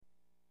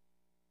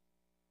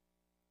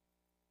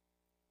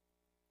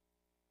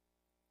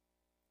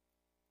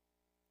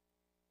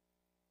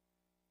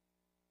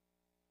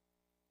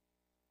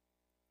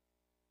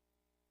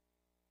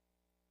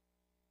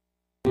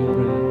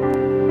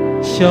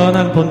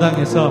시원한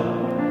본당에서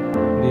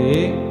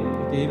우리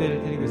이렇게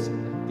예배를 드리고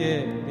있습니다.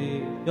 함께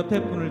우리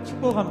옆에 분을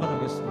축복 한번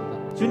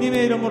하겠습니다.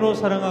 주님의 이름으로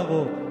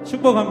사랑하고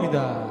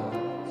축복합니다.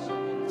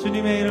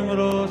 주님의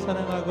이름으로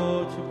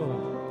사랑하고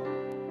축복합니다.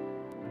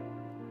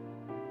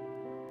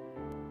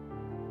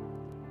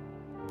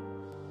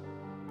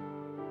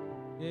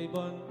 예,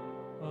 이번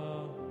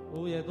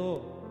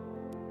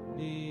오후에도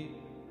우리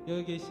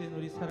여기 계신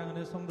우리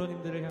사랑하는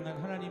성도님들을 향한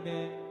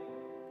하나님의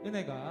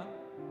은혜가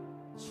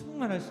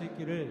충만할 수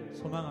있기를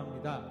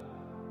소망합니다.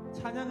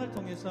 찬양을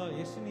통해서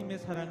예수님의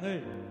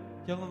사랑을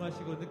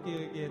경험하시고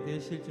느끼게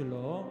되실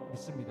줄로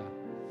믿습니다.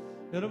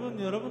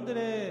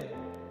 여러분들의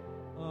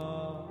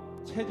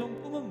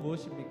최종 꿈은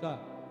무엇입니까?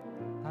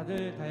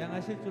 다들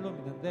다양하실 줄로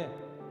믿는데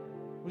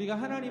우리가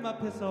하나님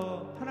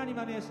앞에서 하나님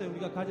안에서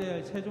우리가 가져야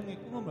할 최종의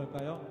꿈은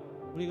뭘까요?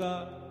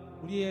 우리가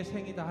우리의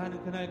생이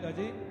다하는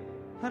그날까지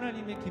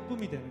하나님의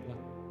기쁨이 되는 것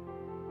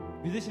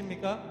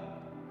믿으십니까?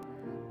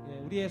 예,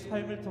 우리의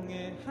삶을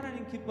통해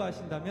하나님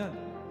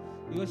기뻐하신다면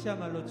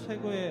이것이야말로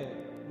최고의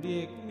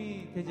우리의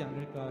꿈이 되지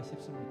않을까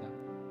싶습니다.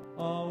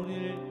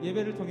 오늘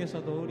예배를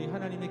통해서도 우리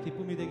하나님의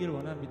기쁨이 되길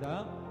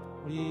원합니다.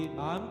 우리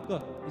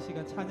마음껏 이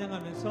시간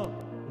찬양하면서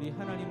우리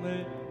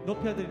하나님을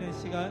높여드리는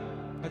시간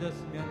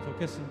가졌으면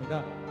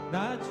좋겠습니다.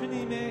 나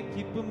주님의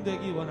기쁨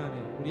되기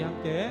원하네. 우리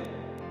함께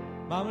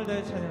마음을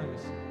다해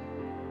찬양하겠습니다.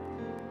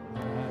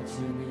 나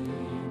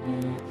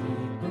주님의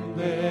기쁨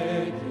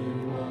되기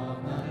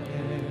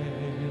원하네.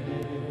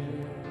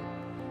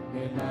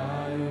 내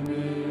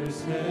마음을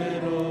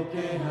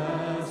새롭게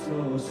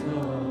하소서.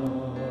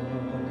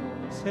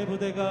 새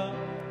부대가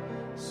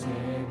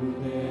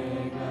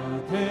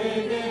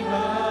되게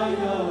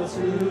하여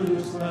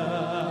주사.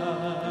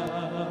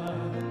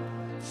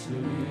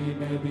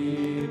 주님의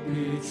빛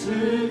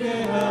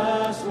비추게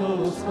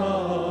하소서.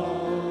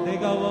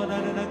 내가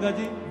원하는 한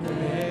가지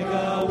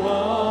내가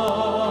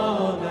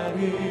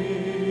원하는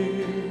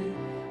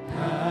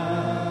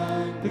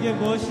한 그게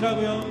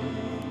무엇이라고요?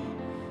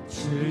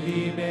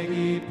 주님의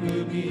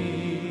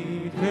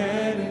기쁨이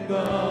되는 것.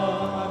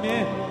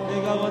 아멘.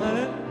 내가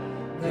원하는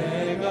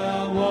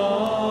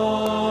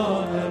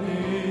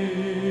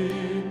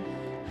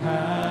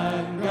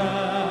한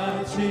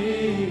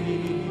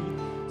가지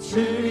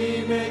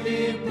주님의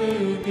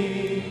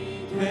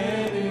기쁨이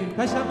되는.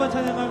 다시 한번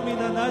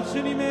찬양합니다. 나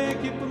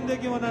주님의 기쁨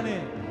되기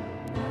원하네.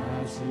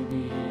 나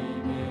주님의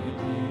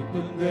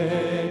기쁨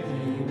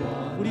되기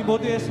원하네. 우리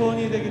모두의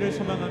소원이 되기를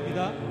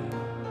소망합니다.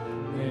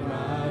 내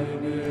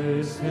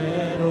마음을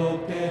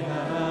새롭게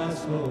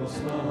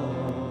하소서.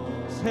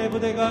 새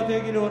부대가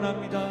되기를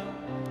원합니다.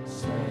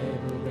 새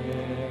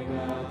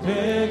부대가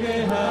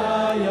되게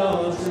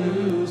하여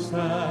주사.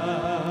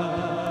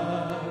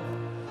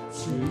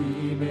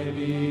 주님의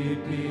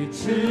빛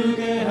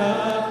비추게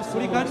하소서.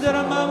 우리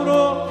간절한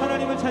마음으로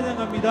하나님을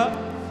찬양합니다.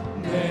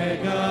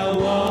 내가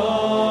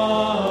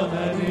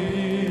원하는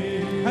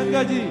한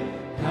가지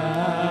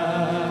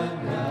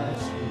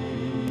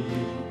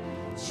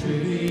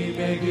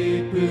주님의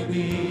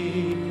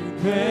기쁨이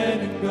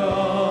되는 것.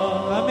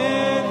 아멘.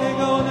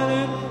 내가 원하는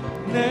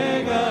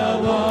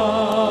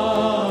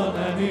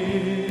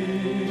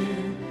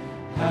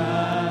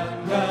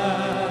한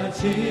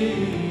가지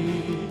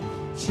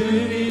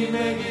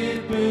주님의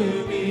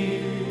기쁨이.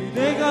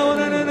 내가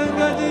원하는 한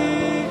가지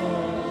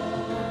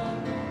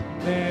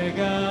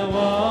내가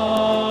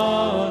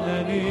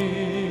원하는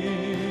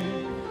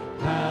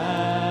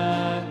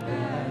한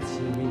가지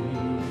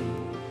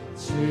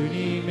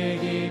주님의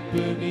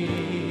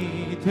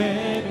기쁨이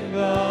되는 것.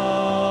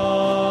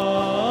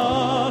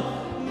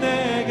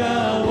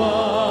 내가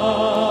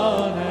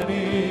원하는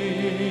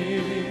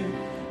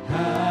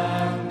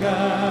한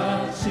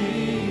가지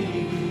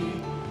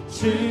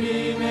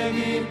주님의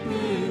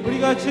기쁨.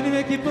 우리가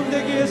주님의 기쁨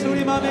되기 위해서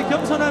우리 마음에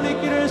겸손함이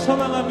있기를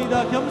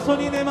소망합니다.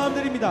 겸손히 내 마음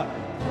드립니다.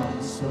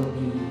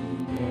 겸손히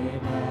내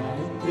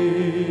마음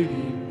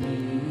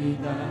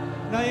드립니다.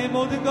 나의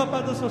모든 것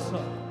받으소서.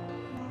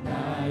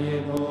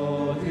 나의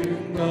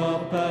모든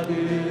것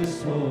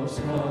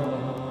받으소서.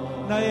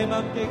 나의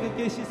맘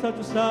깨끗게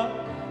씻어주사.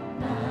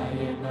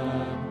 나의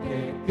맘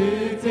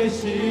깨끗게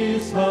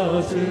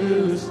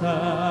씻어주사.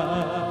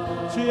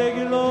 주의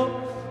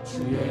길로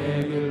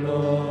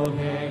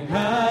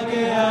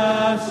행하게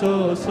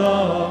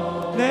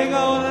하소서.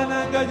 내가 원하는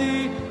한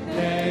가지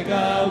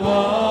내가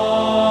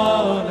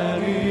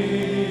원하는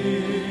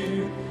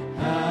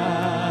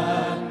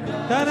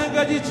단 한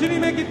가지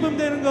주님의 기쁨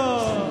되는 것.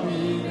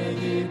 주님의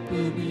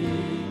기쁨이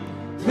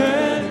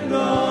되는 것.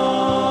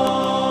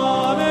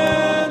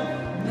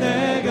 아멘.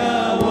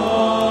 내가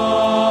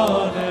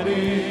원하는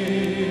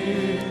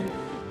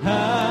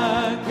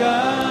한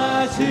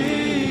가지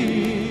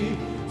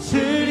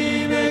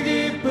주님의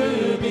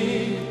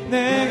기쁨이.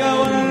 내가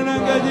원하는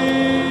한 가지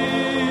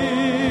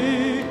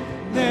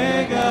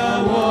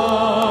내가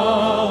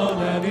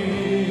원하는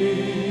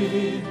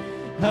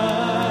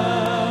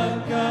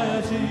한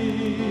가지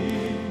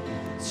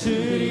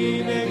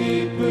주님의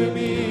기쁨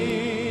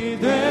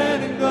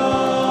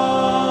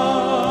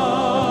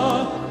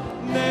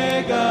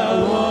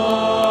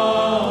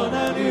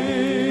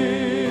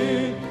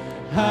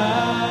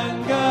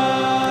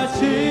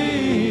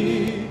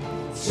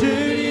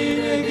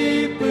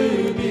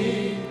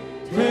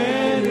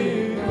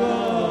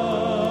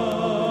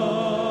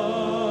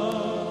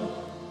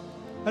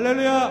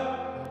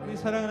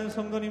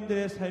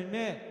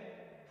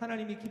삶에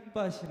하나님이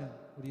기뻐하시는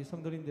우리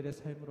성도님들의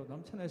삶으로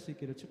넘쳐날 수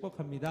있기를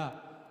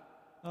축복합니다.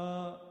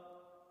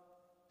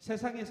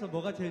 세상에서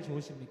뭐가 제일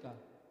좋으십니까?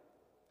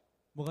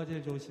 뭐가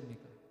제일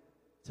좋으십니까?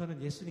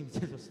 저는 예수님이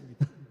제일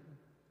좋습니다.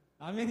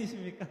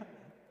 아멘이십니까?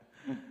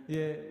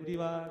 예,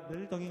 우리와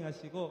늘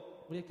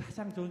동행하시고 우리의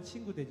가장 좋은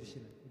친구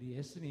되주시는 우리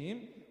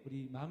예수님,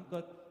 우리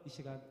마음껏 이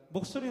시간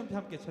목소리 높이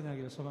함께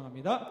찬양하기를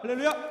소망합니다.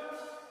 할렐루야!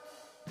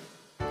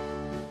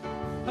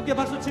 함께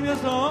박수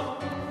치면서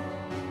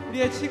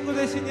우리의 친구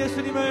되신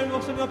예수님을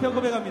목소리 높여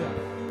고백합니다.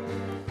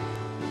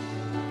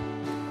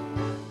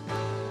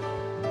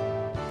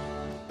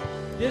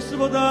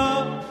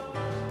 예수보다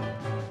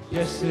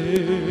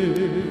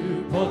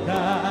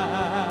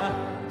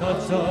더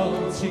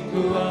좋은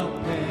친구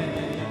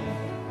없네.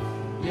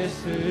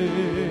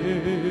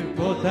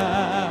 예수보다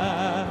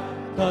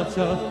더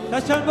좋은,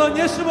 다시 한번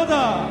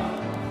예수보다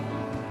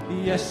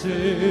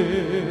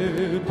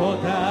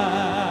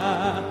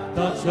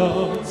더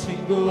좋은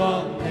친구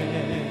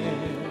없네.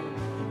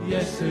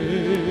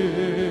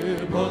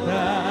 예수보다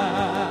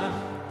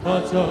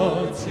더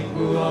좋은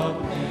친구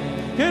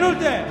없네.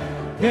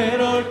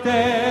 괴로울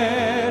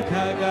때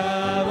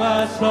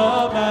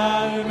다가와서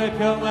마음을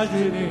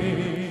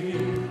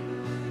평화주는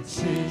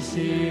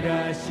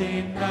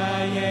진실하신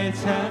나의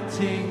참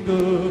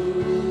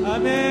친구.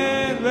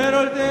 아멘.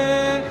 외로울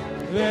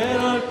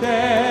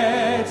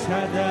때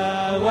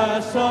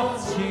찾아와서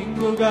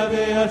친구가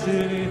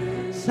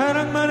되어주는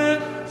사랑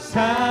많은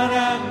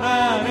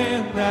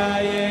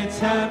나의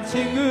참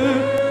친구.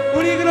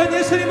 우리 그런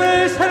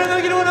예수님을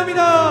사랑하기를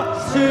원합니다.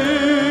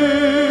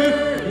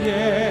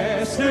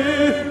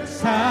 예수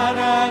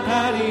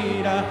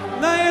사랑하리라.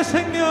 나의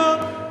생명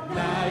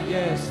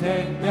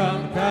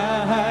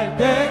다할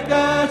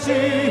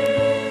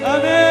때까지.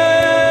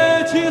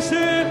 아멘. 주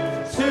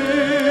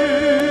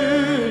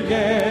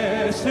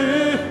예수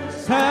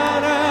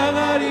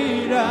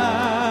사랑하리라.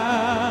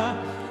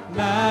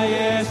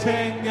 나의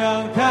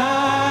생명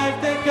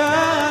다할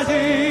때까지.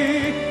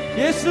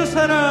 예수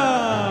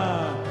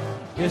사랑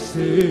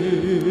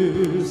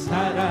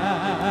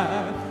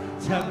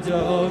참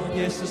좋은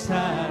예수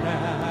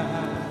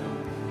사랑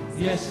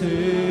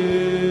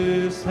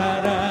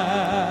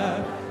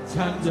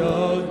참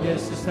좋은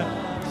예수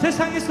사랑.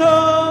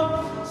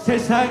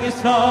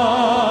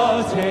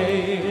 세상에서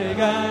제일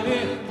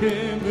가는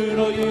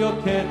금으로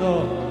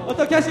유혹해도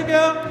어떻게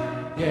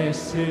하실까요?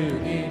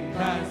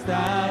 예수님만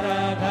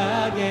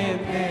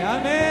따라가겠네.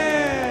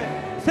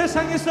 아멘.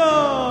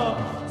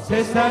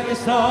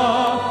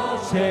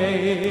 세상에서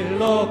제일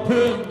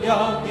높은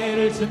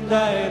영예를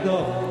준다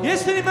해도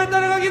예수님만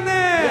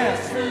따라가겠네.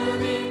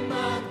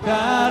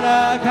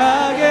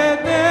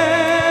 따라가겠네.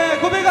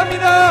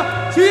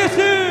 고백합니다. 주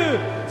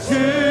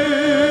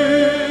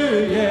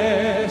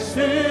예수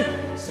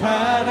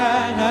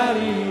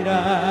사랑하리라.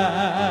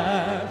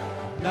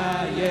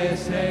 나의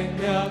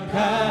생명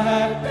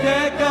다할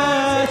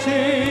때까지.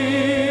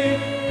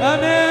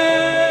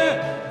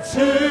 아멘.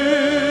 주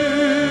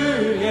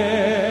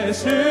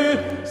예수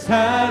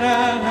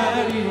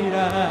사랑하리라.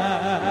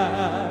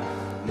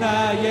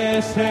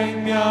 나의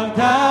생명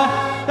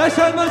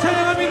다시 한번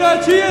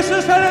찬양합니다. 주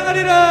예수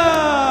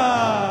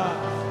사랑하리라.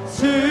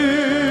 주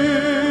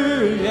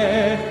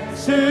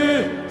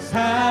예수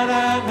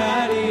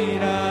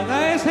사랑하리라.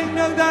 나의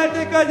생명 다할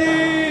때까지.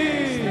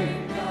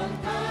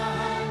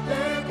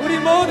 우리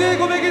모두의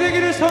고백이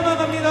되기를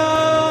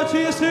소망합니다.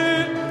 주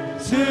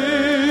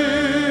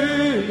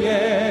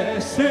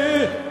예수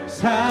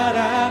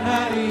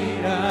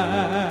사랑하리라.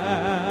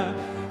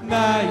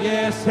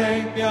 나의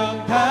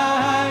생명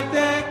다할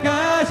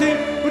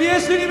때까지. 우리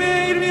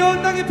예수님의 이름이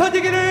온 땅에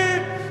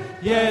퍼지기를.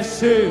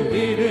 예수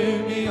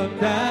이름이 온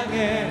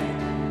땅에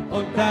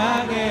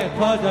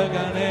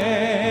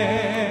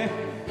퍼져가네.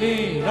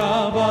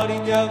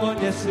 잃어버린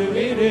영혼 예수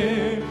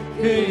이름,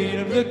 그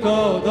이름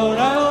듣고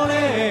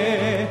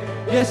돌아오네.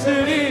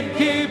 예수님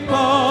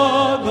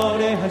기뻐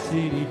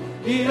노래하시리.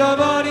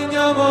 잃어버린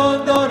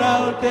영혼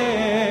돌아올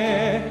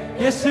때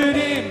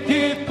예수님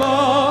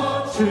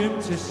기뻐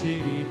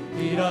춤추시리.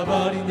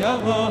 잃어버린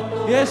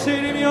영혼 예수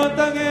이름이 온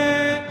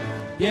땅에,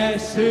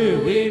 예수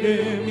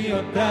이름이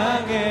온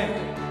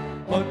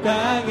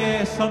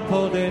땅에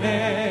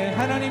선포되네.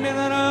 하나님의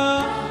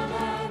나라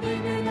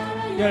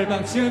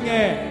열방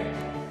중에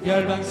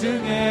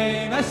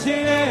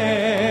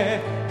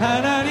임하시네.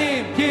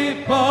 하나님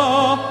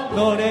기뻐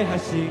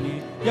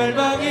노래하시니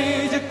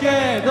열방이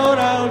주께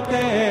돌아올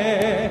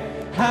때.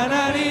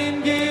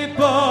 하나님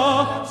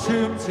기뻐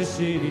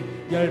춤추시니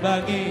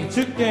열방이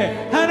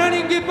주께.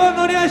 하나님 기뻐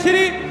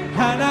노래하시리.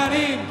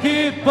 하나님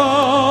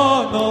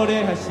기뻐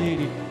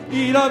노래하시니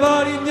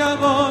잃어버린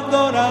영혼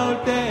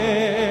돌아올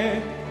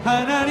때.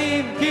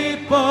 하나님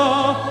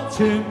기뻐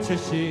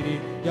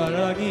춤추시니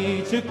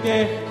열방이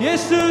주께.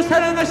 예수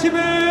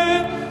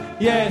사랑하심을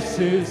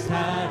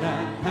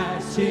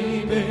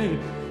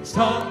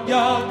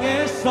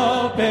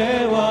성경에서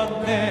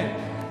배웠네.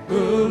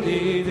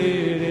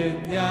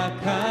 우리들은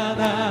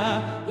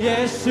약하나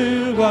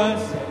예수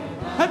권세.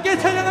 함께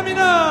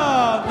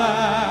찬양합니다.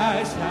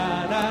 날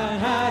사랑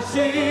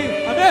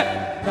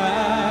아멘.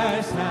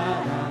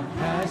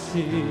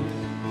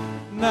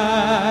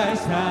 날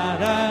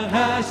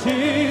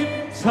사랑하신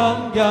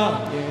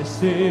성경에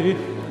쓰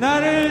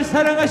나를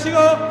사랑하시고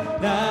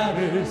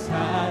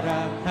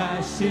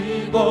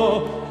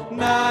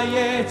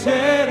나의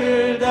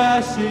죄를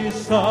다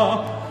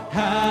씻어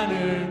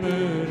하늘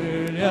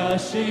문을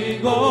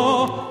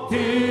여시고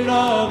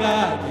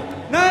들어가게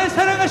날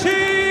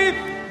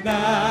사랑하신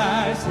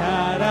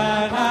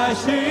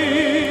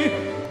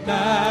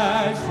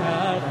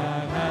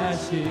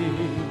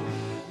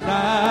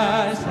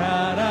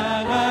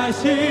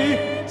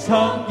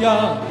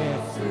성경에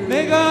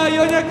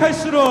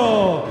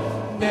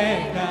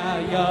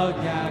내가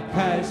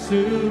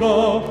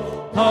연약할수록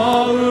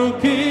더욱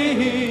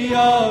귀히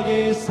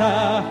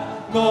여기사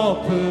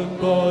높은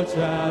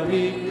보좌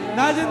위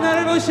낮은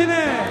나를 보시네.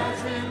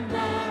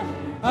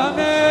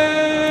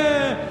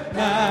 아멘.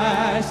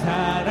 날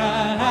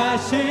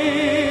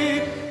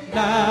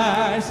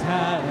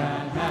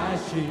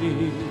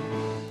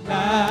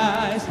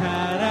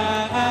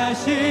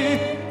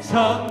사랑하신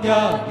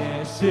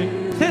성경에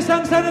쓰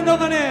세상 사는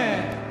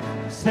동안에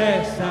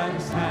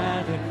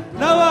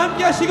나와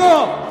함께 하시고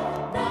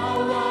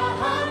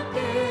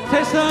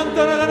세상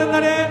떠나가는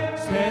날에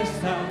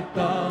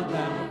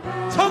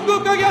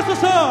천국 가게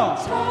하소서.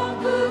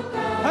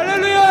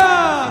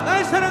 할렐루야.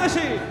 날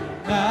사랑하신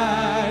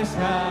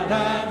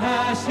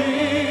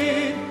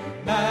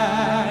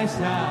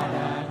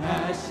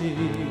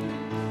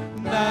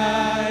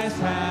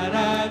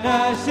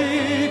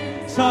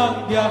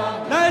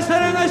성경 날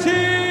사랑하신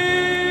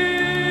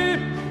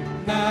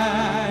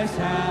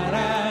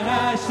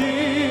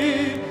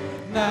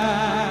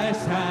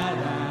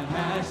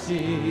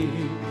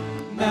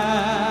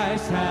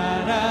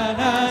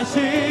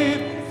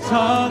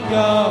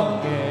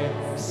성경에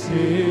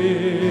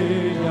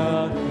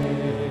쓰여네.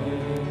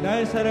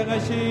 날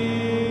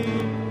사랑하신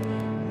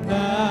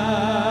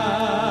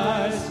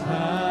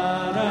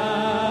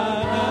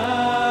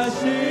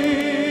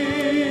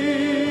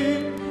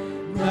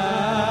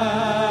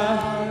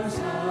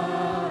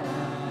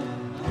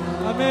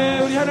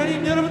아멘. 우리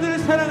하나님 여러분들을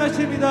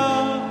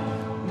사랑하십니다.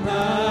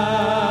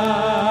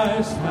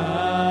 날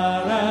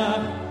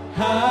사랑하신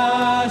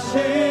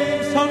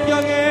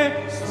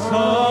성경에 쓰여네.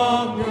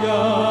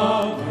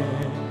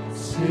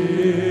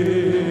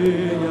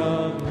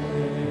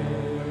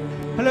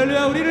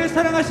 할렐루야. 우리를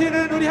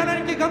사랑하시는 우리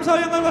하나님께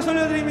감사와 영광을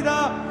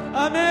돌려드립니다.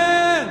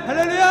 아멘.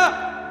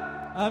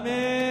 할렐루야.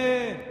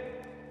 아멘.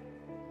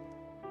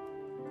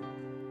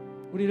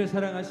 우리를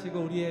사랑하시고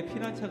우리의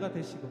피난처가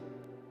되시고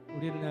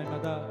우리를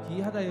날마다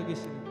귀하다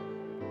여기시는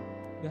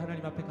우리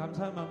하나님 앞에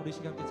감사한 마음으로 이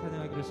시간 함께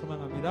찬양하기를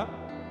소망합니다.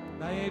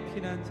 나의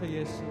피난처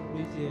예수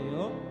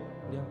의지해요.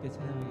 우리 함께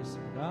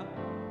찬양하겠습니다.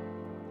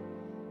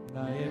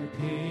 나의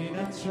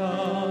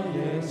피난처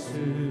예수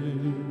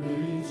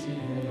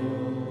의지해요.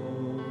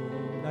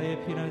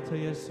 나의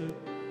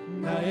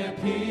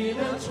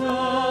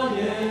피난처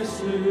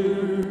예수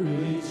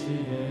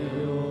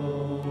의지해요.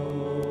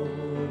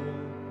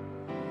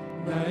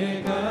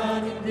 나의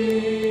가는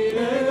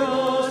길에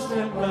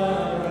거센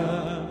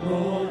바람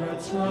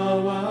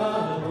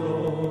몰아쳐와도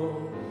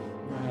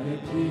나의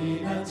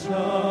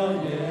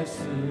피난처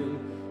예수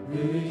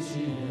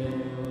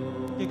의지해요.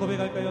 이렇게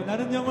고백할까요?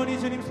 나는 영원히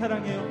주님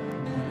사랑해요.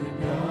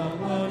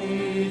 나는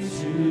영원히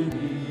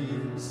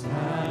주님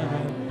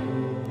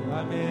사랑해요.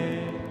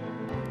 아멘.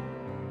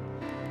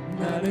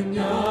 나는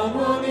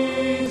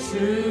영원히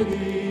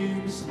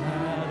주님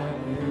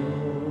사랑해요.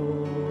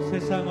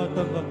 세상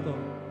어떤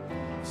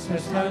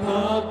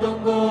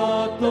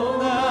것도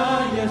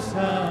나의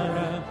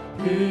사랑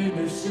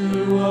끊을 수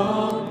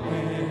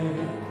없네.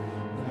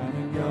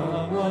 나는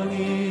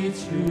영원히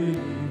주님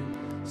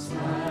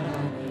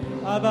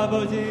사랑해요.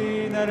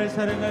 아버지 나를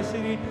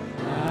사랑하시니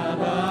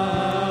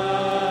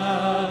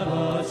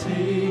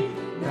아버지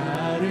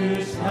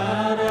나를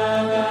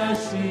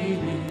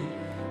사랑하시니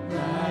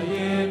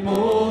나의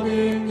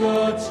모든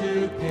것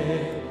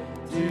주께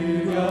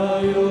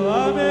드려요.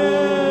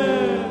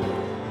 아멘.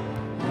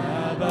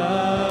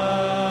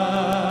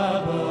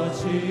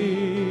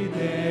 아버지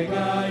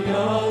내가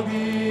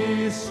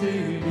여기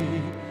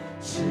있으니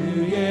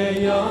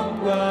주의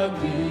영광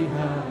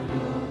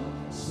위하여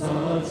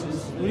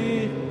서주세요.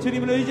 우리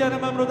주님을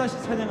의지하는 마음으로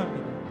다시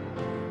찬양합니다.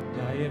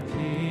 나의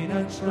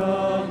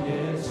피난처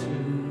예수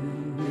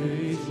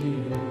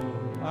의지해요.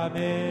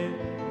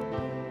 아멘.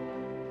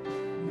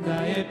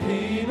 나의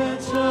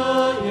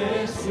피난처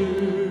예수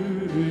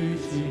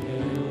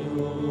의지해요.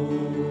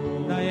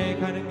 나의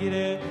가는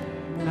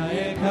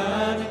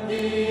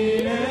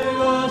길에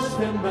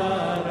거센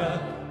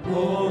바람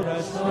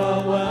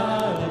몰아서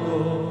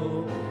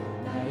와도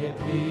나의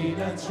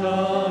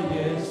피난처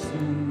예수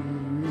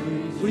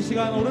의지해요. 우리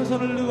시간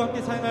오른손을 들고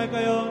함께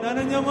찬양할까요?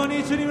 나는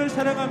영원히 주님을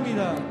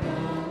사랑합니다.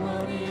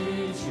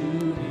 영원히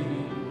주님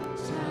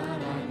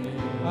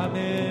사랑해요.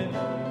 아멘.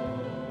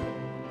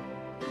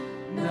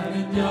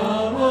 나는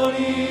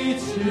영원히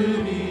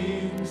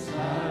주님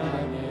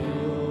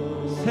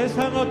사랑해요.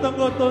 세상 어떤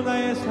것도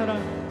나의 사랑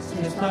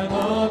세상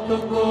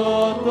어떤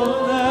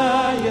것도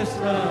나의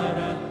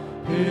사랑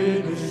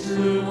끊을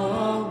수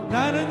없네.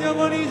 나는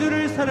영원히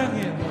주를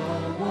사랑해.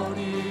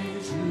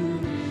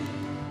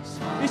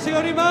 이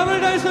시간 우리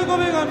마음을 다해서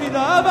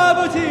고백합니다. 아바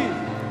아버지,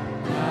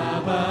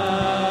 아바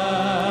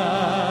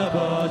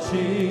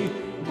아버지,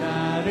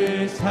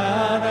 나를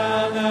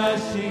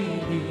사랑하시니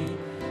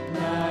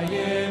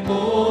나의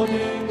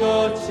모든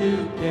것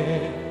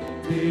주께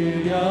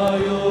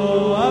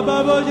드려요. 아바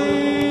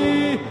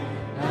아버지,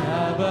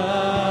 아바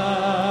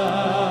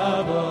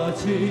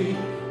아버지,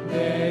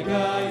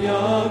 내가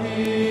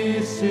여기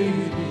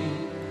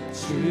있으니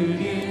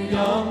주님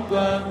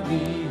영광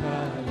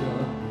위하여.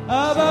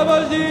 아바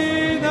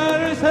아버지,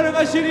 나를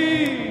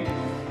사랑하시니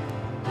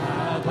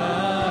아바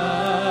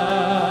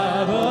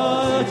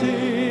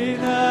아버지,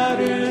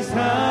 나를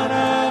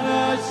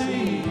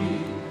사랑하시니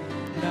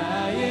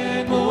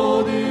나의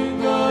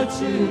모든 것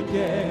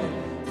주께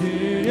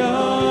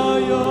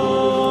드려요.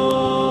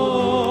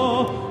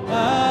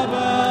 아바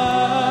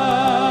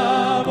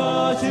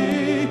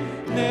아버지,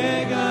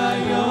 내가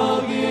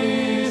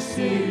여기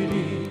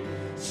있으니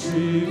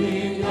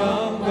주님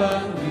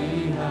영광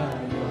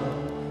위하여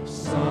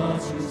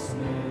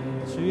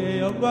써주세요.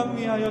 주의 영광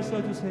위하여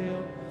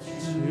써주세요.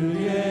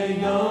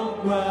 주의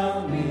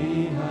영광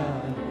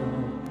위하여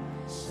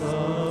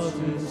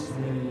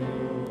써주세요.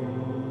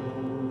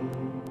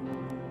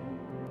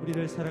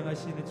 우리를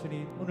사랑하시는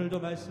주님, 오늘도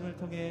말씀을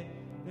통해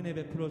은혜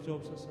베풀어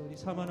주옵소서. 우리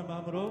사모하는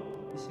마음으로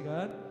이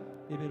시간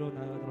예배로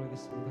나아가도록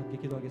하겠습니다. 함께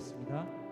기도하겠습니다.